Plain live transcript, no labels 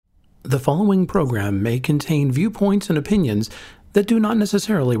The following program may contain viewpoints and opinions that do not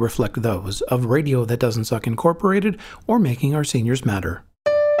necessarily reflect those of Radio That Doesn't Suck Incorporated or Making Our Seniors Matter.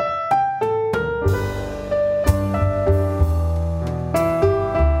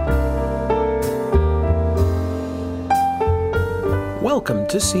 Welcome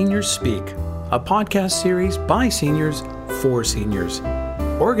to Seniors Speak, a podcast series by seniors for seniors,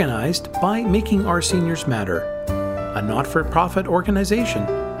 organized by Making Our Seniors Matter, a not-for-profit organization,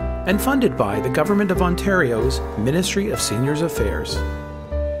 and funded by the Government of Ontario's Ministry of Seniors Affairs.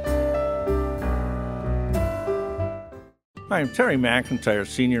 Hi, I'm Terry McIntyre,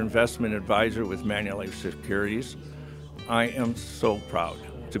 Senior Investment Advisor with Manulife Securities. I am so proud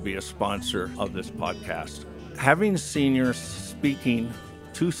to be a sponsor of this podcast. Having seniors speaking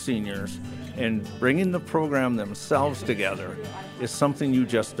to seniors and bringing the program themselves together is something you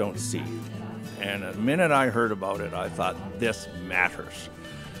just don't see. And the minute I heard about it, I thought, this matters.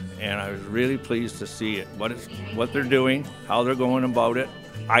 And I was really pleased to see it, what they're doing, how they're going about it.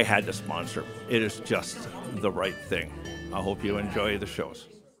 I had to sponsor. It is just the right thing. I hope you enjoy the shows.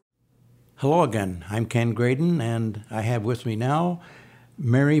 Hello again. I'm Ken Graydon, and I have with me now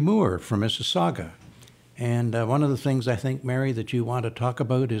Mary Moore from Mississauga. And one of the things I think, Mary, that you want to talk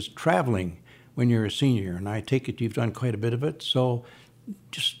about is traveling when you're a senior. And I take it you've done quite a bit of it. So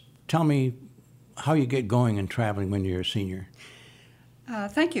just tell me how you get going in traveling when you're a senior.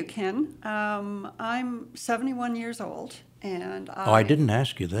 Thank you, Ken. I'm 71 years old, and I didn't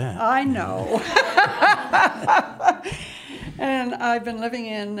ask you that. I know. And I've been living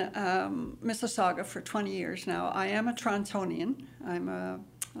in Mississauga for 20 years now. I am a Torontonian.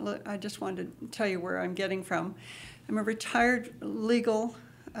 I just wanted to tell you where I'm getting from. I'm a retired legal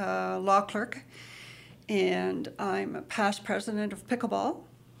law clerk, and I'm a past president of Pickleball,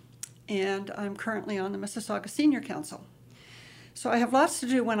 and I'm currently on the Mississauga Senior Council. So I have lots to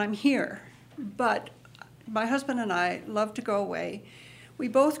do when I'm here, but my husband and I love to go away. We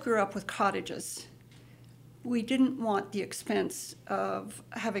both grew up with cottages. We didn't want the expense of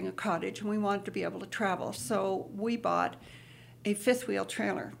having a cottage, and we wanted to be able to travel. So we bought a fifth-wheel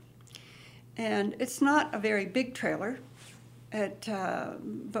trailer. And it's not a very big trailer,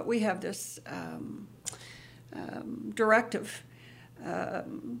 but we have this directive,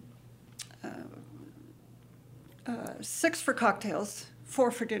 6 for cocktails,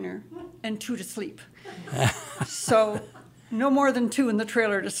 4 for dinner, and 2 to sleep. So no more than 2 in the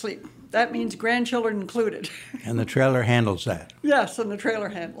trailer to sleep. That means grandchildren included. And the trailer handles that. Yes, and the trailer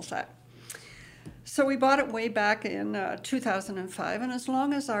handles that. So we bought it way back in 2005, and as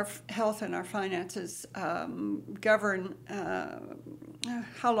long as our health and our finances govern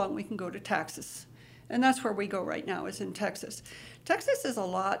how long we can go to Texas, and that's where we go right now, is in Texas. Texas is a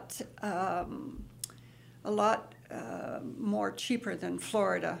lot more cheaper than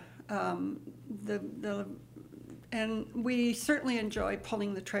Florida. And we certainly enjoy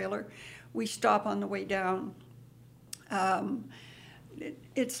pulling the trailer. We stop on the way down.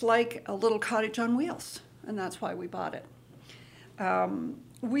 It's like a little cottage on wheels, and that's why we bought it.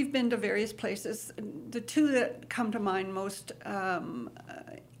 We've been to various places. The two that come to mind most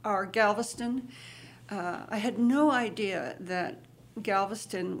are Galveston. I had no idea that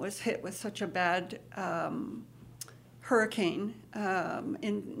Galveston was hit with such a bad hurricane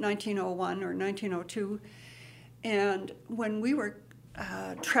in 1901 or 1902. And when we were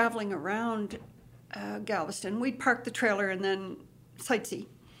traveling around Galveston, we'd park the trailer and then sightsee.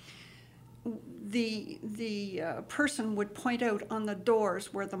 The person would point out on the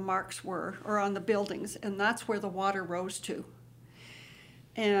doors where the marks were, or on the buildings, and that's where the water rose to.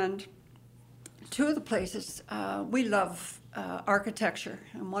 And two of the places, we love architecture,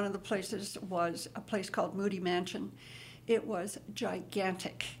 and one of the places was a place called Moody Mansion. It was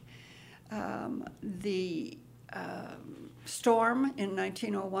gigantic. The storm in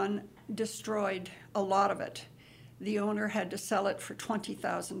 1901 destroyed a lot of it. The owner had to sell it for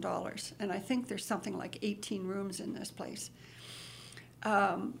 $20,000, and I think there's something like 18 rooms in this place.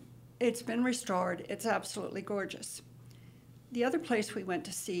 It's been restored. It's absolutely gorgeous. The other place we went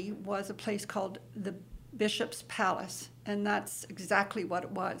to see was a place called the Bishop's Palace, and that's exactly what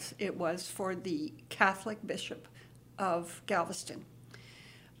it was. It was for the Catholic Bishop of Galveston.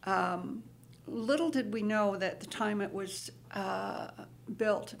 Little did we know that at the time it was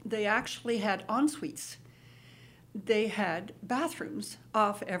built, they actually had en-suites. They had bathrooms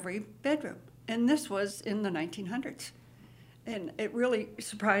off every bedroom, and this was in the 1900s, and it really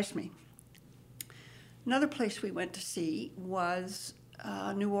surprised me. Another place we went to see was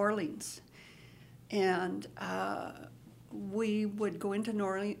New Orleans, and we would go into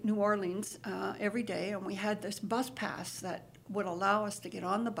New Orleans every day, and we had this bus pass that would allow us to get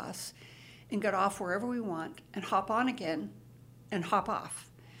on the bus and get off wherever we want and hop on again and hop off.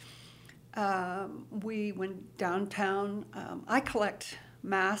 We went downtown. I collect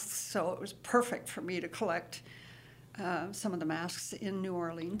masks, so it was perfect for me to collect some of the masks in New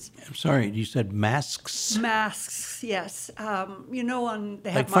Orleans. I'm sorry, you said masks? Masks, yes. They have like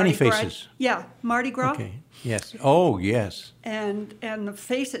Mardi funny Gras. faces. Yeah, Mardi Gras. Okay, yes. Oh, yes. And the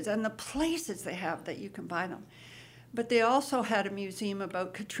faces and the places they have that you can buy them. But they also had a museum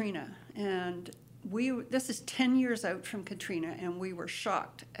about Katrina, and this is 10 years out from Katrina, and we were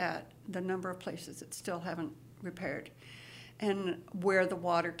shocked at the number of places that still haven't repaired, and where the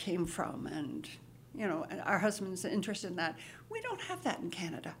water came from, and and our husband's interested in that. We don't have that in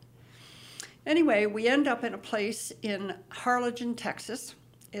Canada. Anyway, we end up in a place in Harlingen, Texas.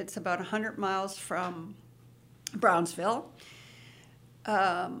 It's about 100 miles from Brownsville.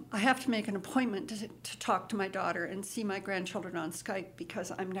 I have to make an appointment to talk to my daughter and see my grandchildren on Skype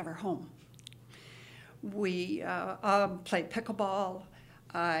because I'm never home. We play pickleball.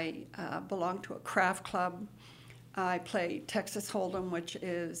 I belong to a craft club. I play Texas Hold'em, which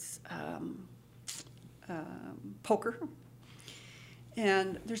is poker.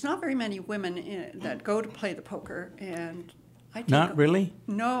 And there's not very many women that go to play the poker, and I take Not really?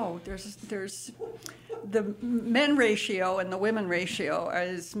 No, there's the men ratio and the women ratio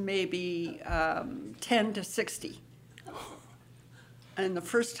is maybe 10 to 60. And the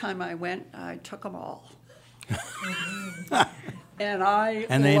first time I went, I took them all.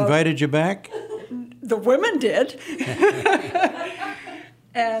 And they invited you back? The women did.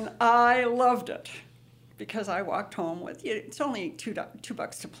 And I loved it because I walked home with, it's only $2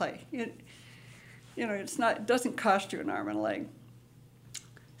 to play. It doesn't cost you an arm and a leg.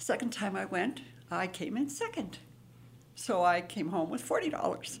 Second time I went, I came in second. So I came home with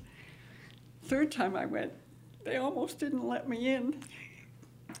 $40. Third time I went, they almost didn't let me in.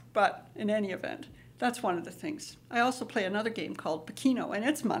 But in any event, that's one of the things. I also play another game called Bokino, and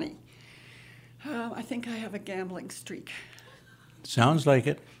it's money. I think I have a gambling streak. Sounds like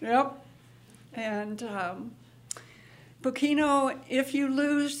it. Yep. And Bokino, if you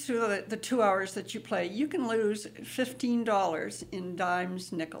lose through the 2 hours that you play, you can lose $15 in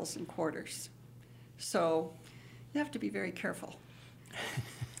dimes, nickels, and quarters. So you have to be very careful.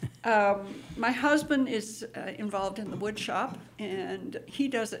 My husband is involved in the wood shop, and he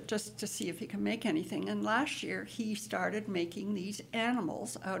does it just to see if he can make anything. And last year, he started making these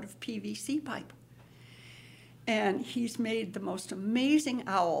animals out of PVC pipe. And he's made the most amazing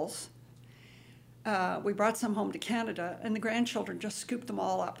owls. We brought some home to Canada, and the grandchildren just scooped them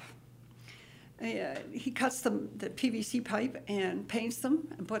all up. He cuts the PVC pipe and paints them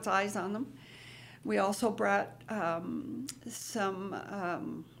and puts eyes on them. We also brought some,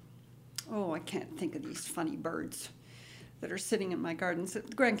 I can't think of these funny birds that are sitting in my gardens. The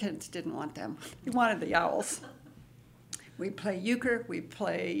grandkids didn't want them. They wanted the owls. We play euchre. We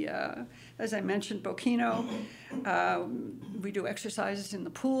play, as I mentioned, Bokino. We do exercises in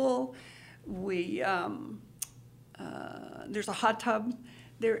the pool. There's a hot tub.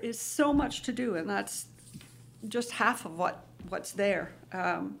 There is so much to do, and that's just half of what's there.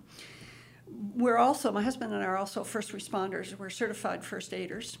 My husband and I are also first responders. We're certified first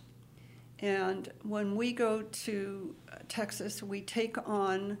aiders. And when we go to Texas, we take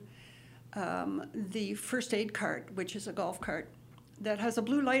on the first aid cart, which is a golf cart that has a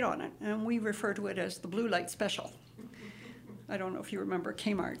blue light on it, and we refer to it as the Blue Light Special. I don't know if you remember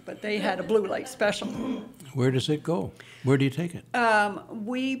Kmart, but they had a Blue Light Special. Where does it go? Where do you take it?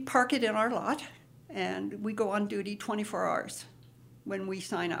 We park it in our lot, and we go on duty 24 hours when we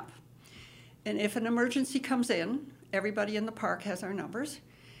sign up. And if an emergency comes in, everybody in the park has our numbers,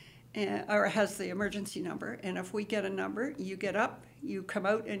 or has the emergency number. And if we get a number, you get up, you come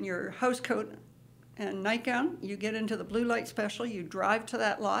out in your house coat and nightgown, you get into the Blue Light Special, you drive to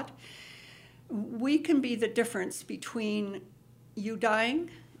that lot. We can be the difference between you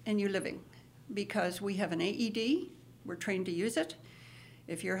dying and you living, because we have an AED, we're trained to use it.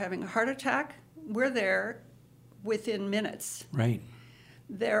 If you're having a heart attack, we're there within minutes. Right.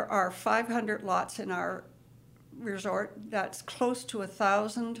 There are 500 lots in our resort. That's close to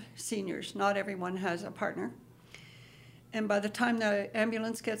 1,000 seniors. Not everyone has a partner. And by the time the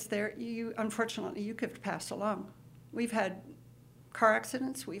ambulance gets there, unfortunately, you could pass along. We've had car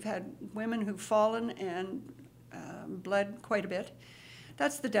accidents. We've had women who've fallen and bled quite a bit.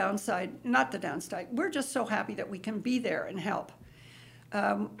 That's the downside, not the downside. We're just so happy that we can be there and help.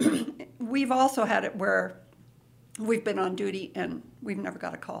 We've also had it where we've been on duty and we've never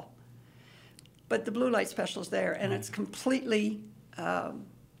got a call. But the Blue Light Special is there, and it's completely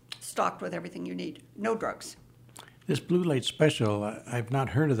stocked with everything you need. No drugs. This Blue Light Special, I've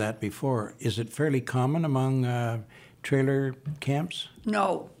not heard of that before. Is it fairly common among trailer camps?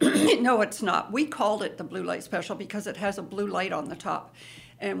 No, no, it's not. We called it the Blue Light Special because it has a blue light on the top.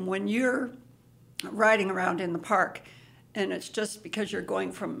 And when you're riding around in the park, and it's just because you're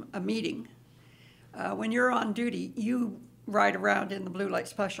going from a meeting, when you're on duty, you ride around in the Blue Light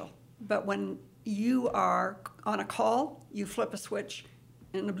Special. But when you are on a call, you flip a switch,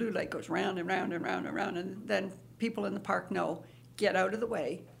 and the blue light goes round and round and round and round, and then people in the park know, get out of the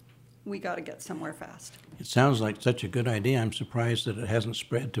way. We got to get somewhere fast. It sounds like such a good idea. I'm surprised that it hasn't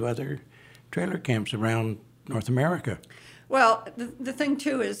spread to other trailer camps around North America. Well, the thing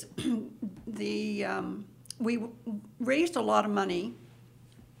too is we raised a lot of money.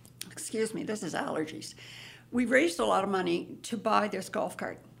 Excuse me, this is allergies. We raised a lot of money to buy this golf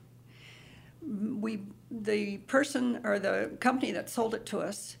cart. The person or the company that sold it to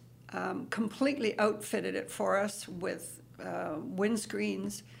us completely outfitted it for us with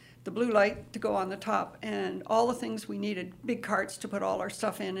windscreens, the blue light to go on the top, and all the things we needed, big carts to put all our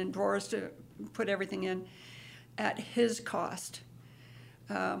stuff in and drawers to put everything in at his cost.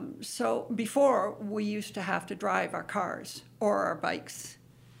 So before, we used to have to drive our cars or our bikes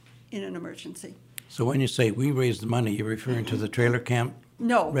in an emergency. So when you say we raised the money, you're referring to the trailer camp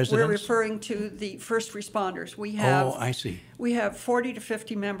No, residents? we're referring to the first responders. We have, Oh, I see. We have 40 to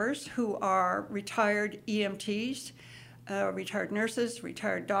 50 members who are retired EMTs, retired nurses,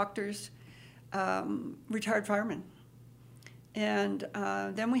 retired doctors, retired firemen. And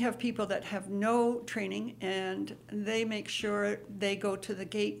then we have people that have no training, and they make sure they go to the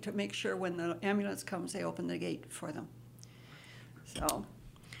gate to make sure when the ambulance comes, they open the gate for them. So,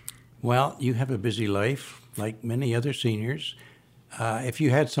 Well, you have a busy life, like many other seniors. If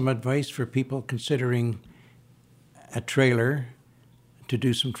you had some advice for people considering a trailer to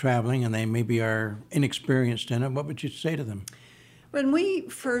do some traveling and they maybe are inexperienced in it, what would you say to them? when we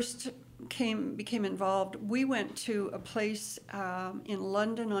first became involved, we went to a place in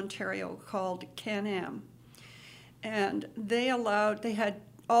London, Ontario called Can-Am. And they had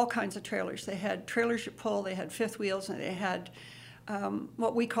all kinds of trailers. They had trailers you pull, they had fifth wheels, and they had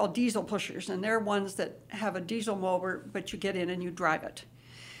what we call diesel pushers. And they're ones that have a diesel motor, but you get in and you drive it.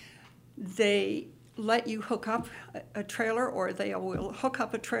 They let you hook up a trailer, or they will hook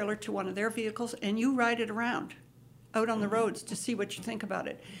up a trailer to one of their vehicles, and you ride it around out on the roads to see what you think about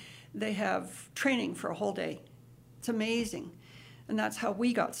it. They have training for a whole day. It's amazing. And that's how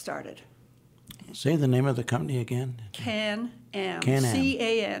we got started. Say the name of the company again. Can-Am. Can-Am.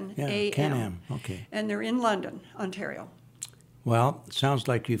 C-A-N-A-M. Yeah, Can-Am, okay. And they're in London, Ontario. Well, it sounds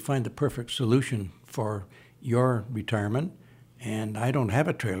like you find the perfect solution for your retirement. And I don't have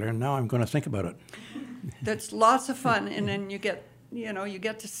a trailer, and now I'm going to think about it. That's lots of fun, and then you get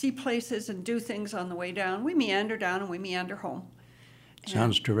to see places and do things on the way down. We meander down and we meander home.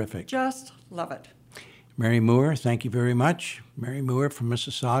 Sounds terrific. Just love it. Mary Moore, thank you very much. Mary Moore from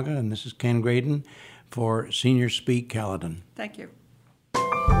Mississauga, and this is Ken Graydon for Senior Speak Caledon. Thank you.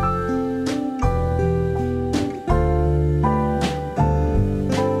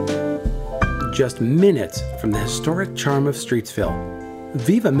 Just minutes from the historic charm of Streetsville,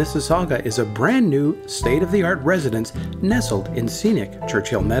 Viva Mississauga is a brand new, state-of-the-art residence nestled in scenic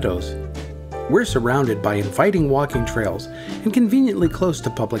Churchill Meadows. We're surrounded by inviting walking trails and conveniently close to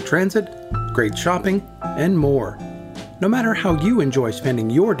public transit, great shopping, and more. No matter how you enjoy spending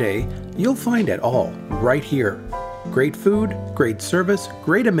your day, you'll find it all right here. Great food, great service,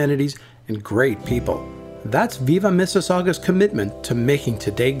 great amenities, and great people. That's Viva Mississauga's commitment to making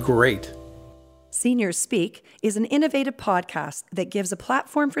today great. Seniors Speak is an innovative podcast that gives a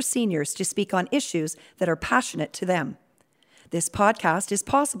platform for seniors to speak on issues that are passionate to them. This podcast is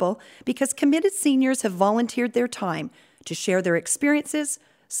possible because committed seniors have volunteered their time to share their experiences,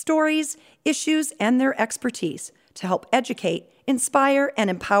 stories, issues, and their expertise to help educate, inspire, and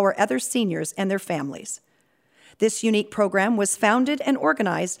empower other seniors and their families. This unique program was founded and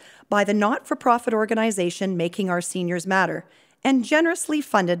organized by the not-for-profit organization Making Our Seniors Matter and generously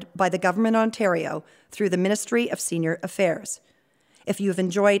funded by the Government of Ontario through the Ministry of Senior Affairs. If you've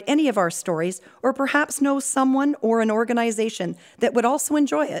enjoyed any of our stories, or perhaps know someone or an organization that would also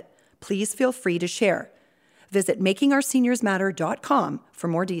enjoy it, please feel free to share. Visit makingourseniorsmatter.com for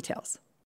more details.